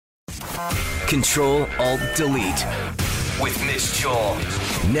Control, Alt, Delete. With Mitch Joel.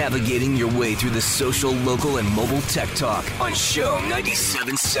 Navigating your way through the social, local, and mobile tech talk on Show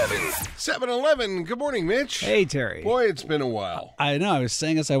 97.7. 7-Eleven. Good morning, Mitch. Hey, Terry. Boy, it's been a while. I know. I was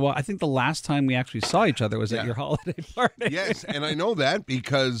saying as I walked, I think the last time we actually saw each other was at your holiday party. Yes, and I know that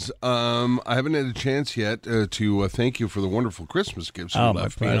because I haven't had a chance yet to thank you for the wonderful Christmas gifts you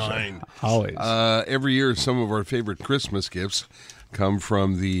left behind. Always. Every year, some of our favorite Christmas gifts come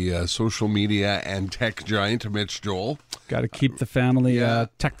from the social media and tech giant, Mitch Joel. Got to keep the family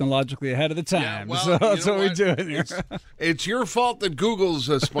technologically ahead of the time. Well, so that's what we're doing here. It's your fault that Google's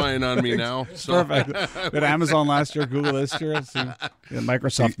spying on me now. So. Perfect. We had Amazon last year, Google this year. Let's see.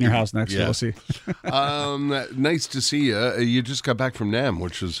 Microsoft in your house next year. We'll see. Nice to see you. You just got back from NAMM,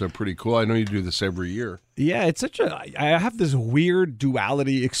 which is pretty cool. I know you do this every year. Yeah, it's I have this weird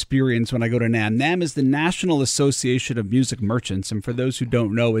duality experience when I go to NAMM. NAMM is the National Association of Music Merchants, and for those who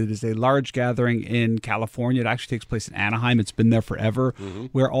don't know, it is a large gathering in California. It actually takes place in Anaheim. It's been there forever,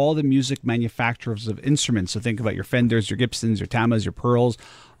 where all the music manufacturers of instruments, so think about your Fenders, your Gibsons, your Tamas, your Pearls,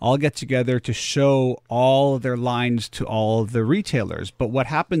 all get together to show all of their lines to all of the retailers. But what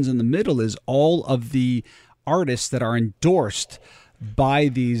happens in the middle is all of the artists that are endorsed by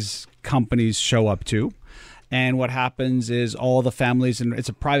these companies show up too. And what happens is all the families, and it's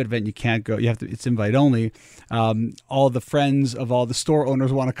a private event, you can't go, it's invite only. All the friends of all the store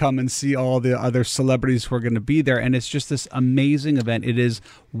owners want to come and see all the other celebrities who are going to be there. And it's just this amazing event. It is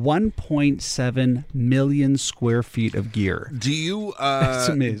 1.7 million square feet of gear. Do you, it's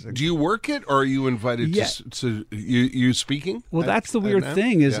amazing. Do you work it, or are you invited to you speaking? Well, that's the weird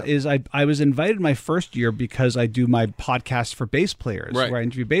thing is I was invited my first year because I do my podcast for bass players, where I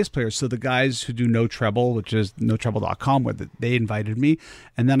interview bass players. So the guys who do No Treble, which is notreble.com, where they invited me.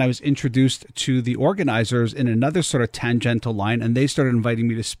 And then I was introduced to the organizers in another sort of tangential line, and they started inviting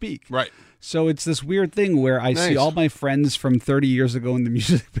me to speak. Right. So it's this weird thing where I see all my friends from 30 years ago in the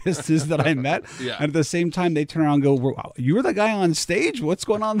music business that I met, and at the same time they turn around and go, "You were the guy on stage? What's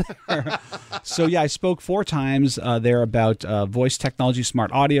going on there?" So I spoke 4 times there about voice technology,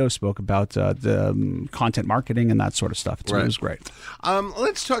 smart audio, spoke about the content marketing and that sort of stuff. It was great.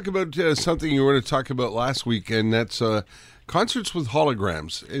 Let's talk about something you were going to talk about last week, and that's concerts with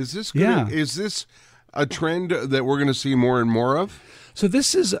holograms. Is this is this a trend that we're going to see more and more of? So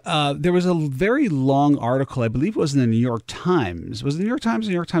this is, there was a very long article, I believe it was in the New York Times. Was it the New York Times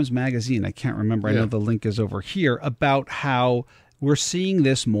or New York Times Magazine? I can't remember. I know the link is over here, about how we're seeing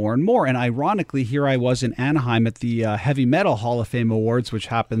this more and more. And ironically, here I was in Anaheim at the Heavy Metal Hall of Fame Awards, which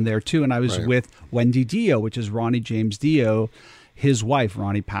happened there too. And I was with Wendy Dio, which is Ronnie James Dio. His wife,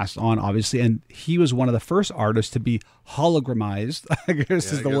 Ronnie, passed on, obviously, and he was one of the first artists to be hologramized, I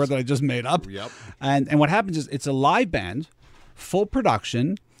guess is the word that I just made up. Yep. And what happens is it's a live band, full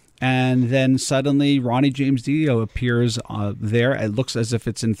production, and then suddenly Ronnie James Dio appears there. It looks as if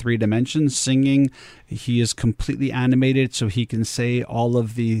it's in 3 dimensions, singing. He is completely animated, so he can say all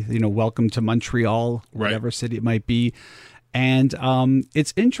of the, welcome to Montreal, whatever city it might be. And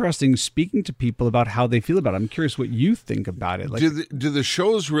it's interesting speaking to people about how they feel about it. I'm curious what you think about it. Like, do the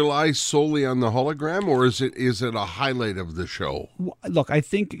shows rely solely on the hologram, or is it a highlight of the show? Look, I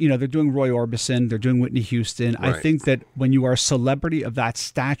think, they're doing Roy Orbison, they're doing Whitney Houston. I think that when you are a celebrity of that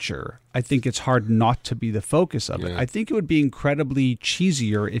stature, I think it's hard not to be the focus of it. I think it would be incredibly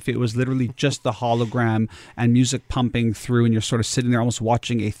cheesier if it was literally just the hologram and music pumping through and you're sort of sitting there almost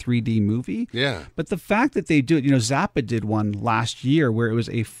watching a 3D movie. Yeah. But the fact that they do it, Zappa did one last year where it was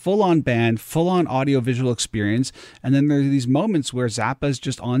a full-on band, full-on audio-visual experience, and then there are these moments where Zappa's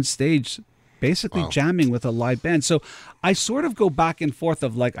just on stage basically jamming with a live band. So I sort of go back and forth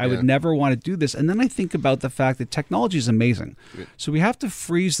of I would never want to do this. And then I think about the fact that technology is amazing. Yeah. So we have to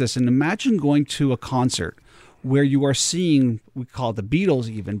freeze this and imagine going to a concert where you are seeing, we call it the Beatles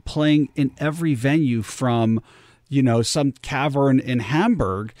even, playing in every venue from, some cavern in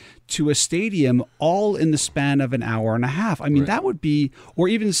Hamburg to a stadium all in the span of an hour and a half. I mean, that would be, or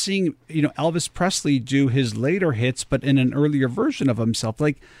even seeing, Elvis Presley do his later hits, but in an earlier version of himself.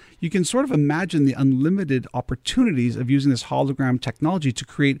 You can sort of imagine the unlimited opportunities of using this hologram technology to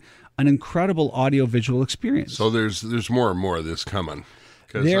create an incredible audio-visual experience. So there's more and more of this coming.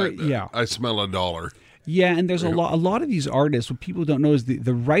 I smell a dollar. Yeah, and there's a lot of these artists, what people don't know is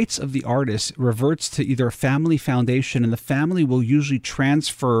the rights of the artist reverts to either a family foundation, and the family will usually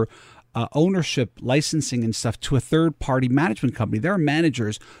transfer ownership, licensing, and stuff to a third-party management company. There are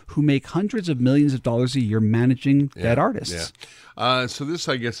managers who make hundreds of millions of dollars a year managing dead artists. Yeah. So this,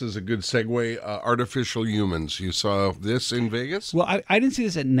 I guess, is a good segue. Artificial humans. You saw this in Vegas? Well, I didn't see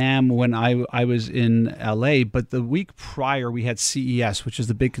this at NAMM when I was in LA, but the week prior we had CES, which is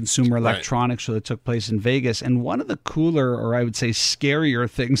the big consumer electronics show that took place in Vegas. And one of the cooler, or I would say scarier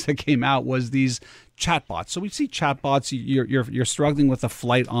things that came out was these chatbots. So we see chatbots. You're struggling with a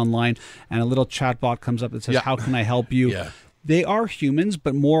flight online, and a little chatbot comes up that says, "How can I help you?" Yeah. They are humans,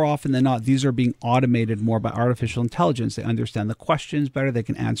 but more often than not, these are being automated more by artificial intelligence. They understand the questions better. They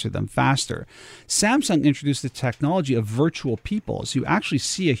can answer them faster. Samsung introduced the technology of virtual people. So you actually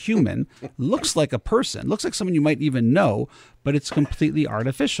see a human, looks like a person, looks like someone you might even know, but it's completely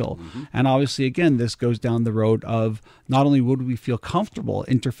artificial. And obviously, again, this goes down the road of not only would we feel comfortable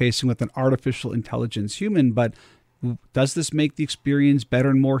interfacing with an artificial intelligence human, but does this make the experience better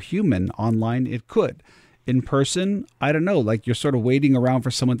and more human? Online, it could. In person, I don't know, like you're sort of waiting around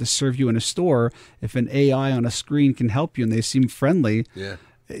for someone to serve you in a store. If an AI on a screen can help you and they seem friendly,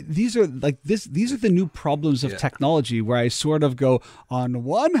 these are these are the new problems of technology, where I sort of go, on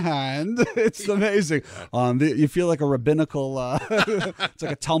one hand, it's amazing. You feel like a rabbinical, it's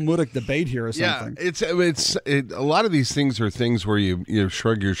like a Talmudic debate here or something. Yeah, a lot of these things are things where you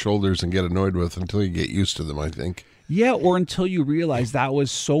shrug your shoulders and get annoyed with until you get used to them, I think. Yeah, or until you realize that was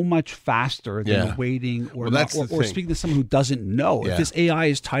so much faster than waiting or speaking to someone who doesn't know. If this AI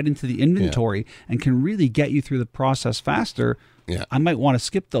is tied into the inventory and can really get you through the process faster, I might want to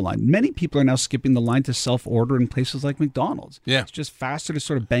skip the line. Many people are now skipping the line to self-order in places like McDonald's. Yeah. It's just faster to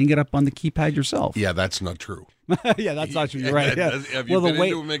sort of bang it up on the keypad yourself. Yeah, that's not true. Yeah, that's not true. You're right. Yeah. Have you been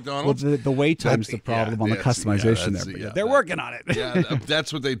into a McDonald's? Well, the wait time's the problem on the customization there. They're working on it. Yeah,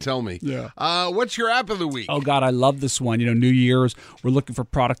 that's what they tell me. Yeah. What's your app of the week? Oh, God, I love this one. New Year's, we're looking for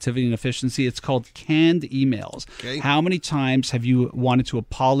productivity and efficiency. It's called Canned Emails. Okay. How many times have you wanted to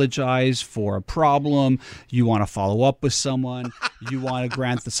apologize for a problem? You want to follow up with someone? You want to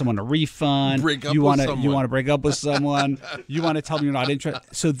grant someone a refund? You want to break up with someone? You want to tell them you're not interested?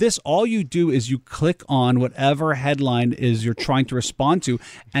 So all you do is you click on whatever headline is you're trying to respond to,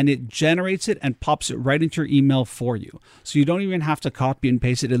 and it generates it and pops it right into your email for you. So you don't even have to copy and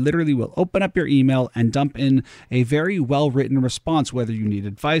paste it. It literally will open up your email and dump in a very well-written response, whether you need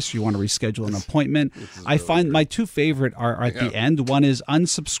advice or you want to reschedule an appointment. I find my two favorite are at the end. One is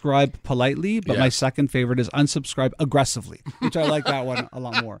unsubscribe politely, but my second favorite is unsubscribe aggressively, which I like that one a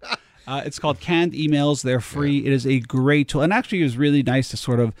lot more. It's called Canned Emails. They're free. It is a great tool. And actually, it was really nice to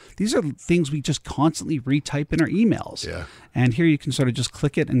sort of, these are things we just constantly retype in our emails. Yeah. And here you can sort of just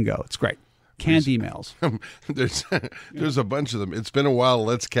click it and go. It's great. Canned Emails. There's a bunch of them. It's been a while.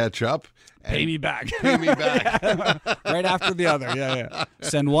 Let's catch up. Pay me back. Pay me back. Right after the other. Yeah.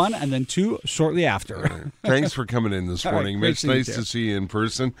 Send one and then two shortly after. Thanks for coming in this morning, Mitch. Nice to see you in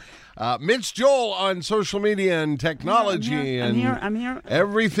person. Mitch Joel on social media and technology I'm here.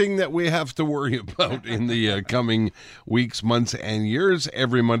 Everything that we have to worry about in the coming weeks, months, and years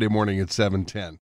every Monday morning at 7:10.